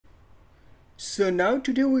So now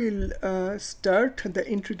today we'll start the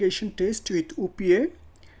integration test with OPA.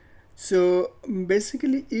 So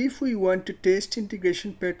basically, if we want to test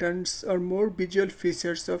integration patterns or more visual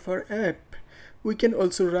features of our app, we can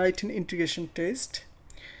also write an integration test.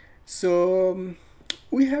 So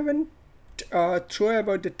we haven't thrown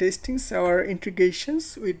about the testings our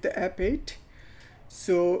integrations with the app 8.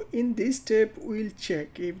 So in this step, we'll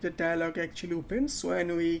check if the dialog actually opens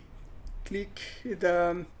when we click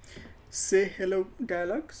the say hello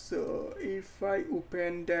dialog. So if I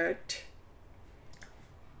open that,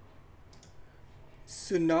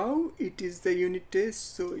 so now it is the unit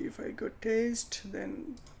test. So if I go test,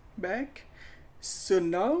 then back. So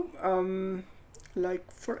now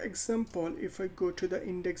like for example, if I go to the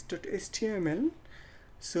index.html,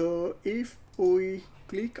 so if we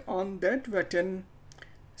click on that button,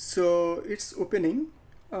 so it's opening,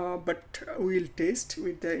 but we'll test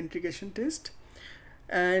with the integration test.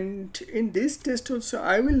 And in this test also,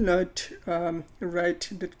 I will not write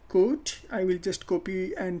the code. I will just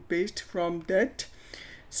copy and paste from that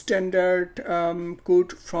standard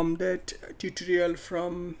code from that tutorial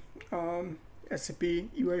from SAP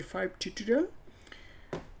UI5 tutorial.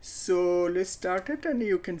 So let's start it, and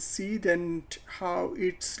you can see then how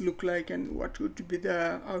it's look like and what would be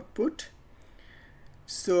the output.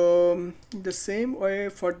 So the same way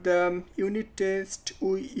for the unit test,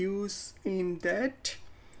 we use in that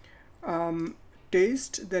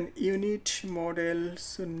test then unit model.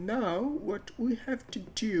 So now what we have to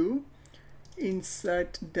do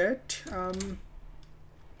inside that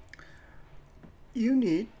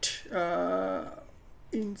unit,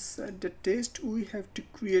 inside the test, we have to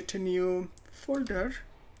create a new folder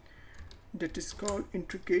that is called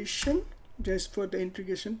integration, just for the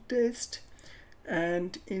integration test.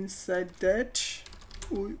 And inside that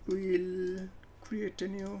we will create a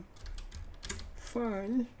new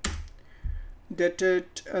file that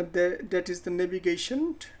is the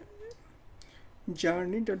navigation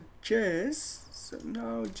journey.js. So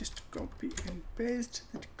now just copy and paste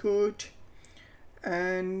that code,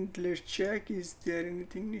 and let's check is there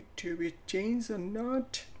anything need to be changed or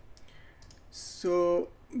not. So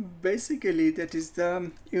basically that is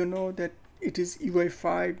the, you know, that it is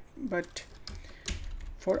UI5, but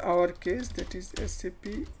for our case that is SAP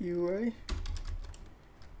UI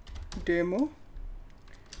demo.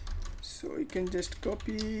 So we can just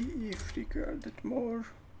copy if required that more.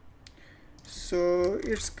 So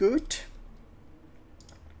it's good.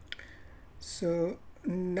 So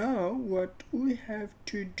now what we have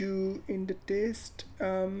to do in the test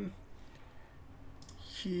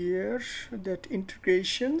here, that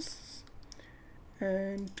integrations,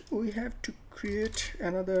 and we have to create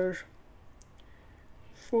another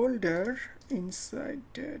folder inside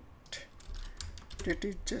that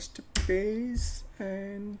is just a page,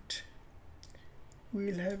 and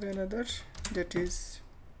we'll have another that is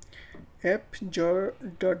app.js,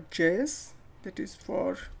 that is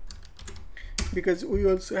for, because we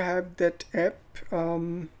also have that app.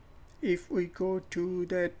 If we go to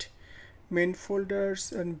that main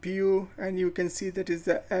folders and view, and you can see that is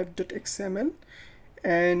the app.xml.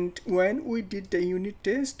 And when we did the unit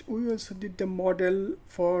test, we also did the model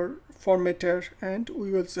for formatter, and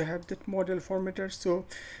we also have that model formatter. So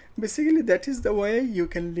basically that is the way you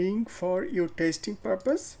can link for your testing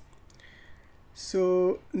purpose.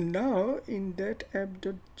 So now in that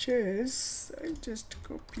app.js, I just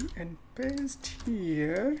copy and paste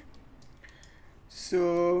here.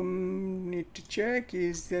 So need to check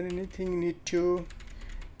is there anything need to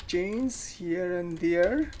change here and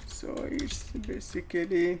there. So it's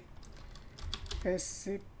basically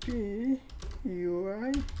SAP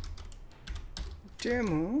UI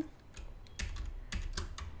demo.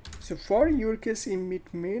 So for your case,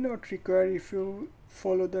 it may not require if you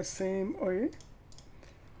follow the same way.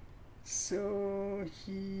 So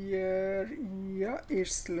here, yeah,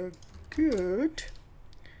 it's look good.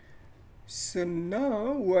 So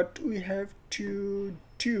now what we have to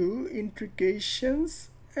do, integrations,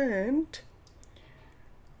 and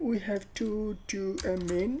we have to do a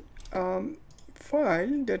main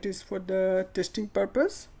file that is for the testing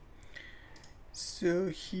purpose. So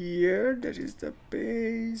here that is the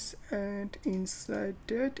base, and inside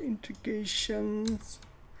that integrations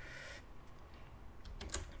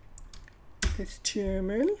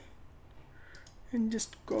HTML, and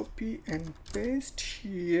just copy and paste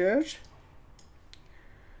here.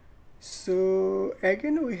 So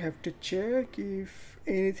again we have to check if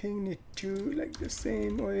anything need to, like the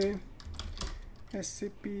same way,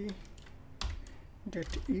 sap.ui.demo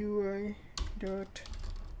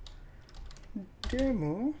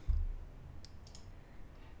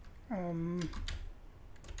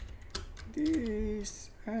this,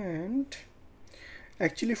 and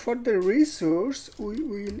actually for the resource we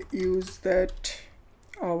will use that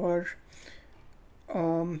our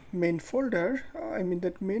main folder, I mean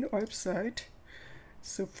that main website.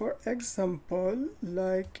 So for example,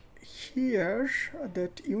 like here,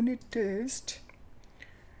 that unit test,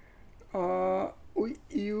 we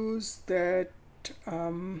use that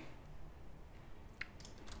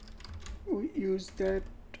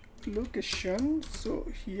location. So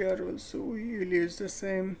here also we will use the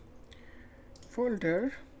same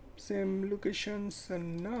folder, same locations.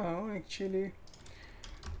 And now actually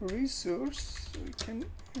resource, we can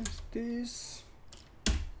use this,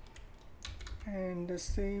 and the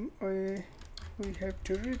same way we have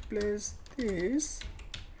to replace this,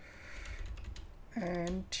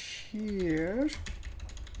 and here.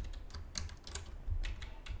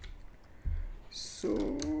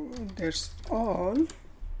 So that's all.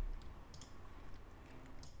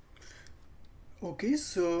 Okay,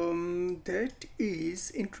 so that is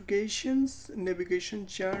integrations, navigation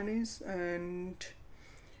journeys, and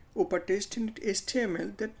OPA test unit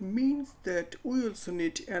HTML. That means that we also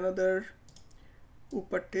need another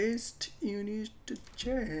OPA test unit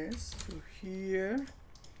JS. So here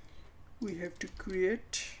we have to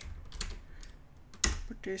create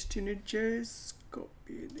OPA test unit JS,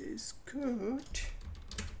 copy this code,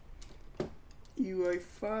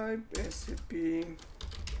 UI5 SAP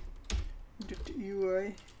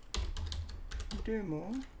UI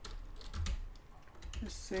demo, the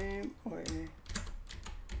same way.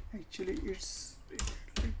 Actually it's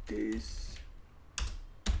like this.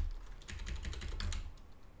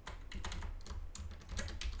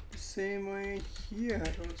 The same way here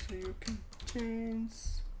also you can change.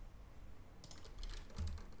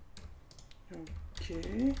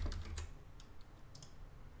 Okay,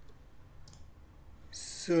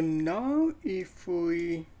 so now if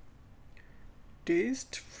we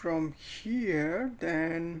test from here,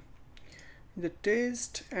 then the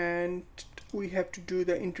test, and we have to do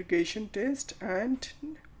the integration test, and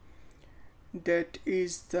that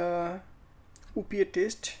is the OPA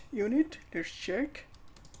test unit. Let's check.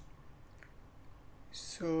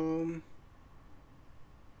 So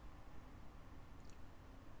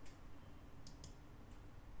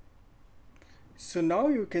now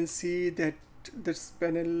you can see that this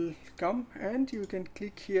panel come, and you can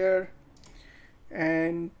click here,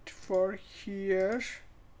 and for here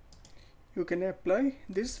you can apply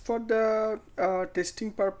this for the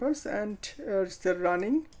testing purpose, and it's the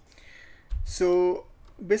running. So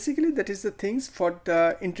basically that is the things for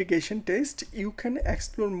the integration test. You can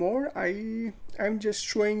explore more. I'm just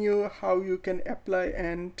showing you how you can apply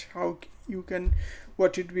and how you can,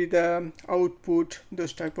 what would be the output,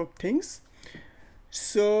 those type of things.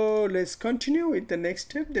 So let's continue with the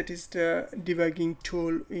next step, that is the debugging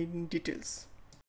tool in details.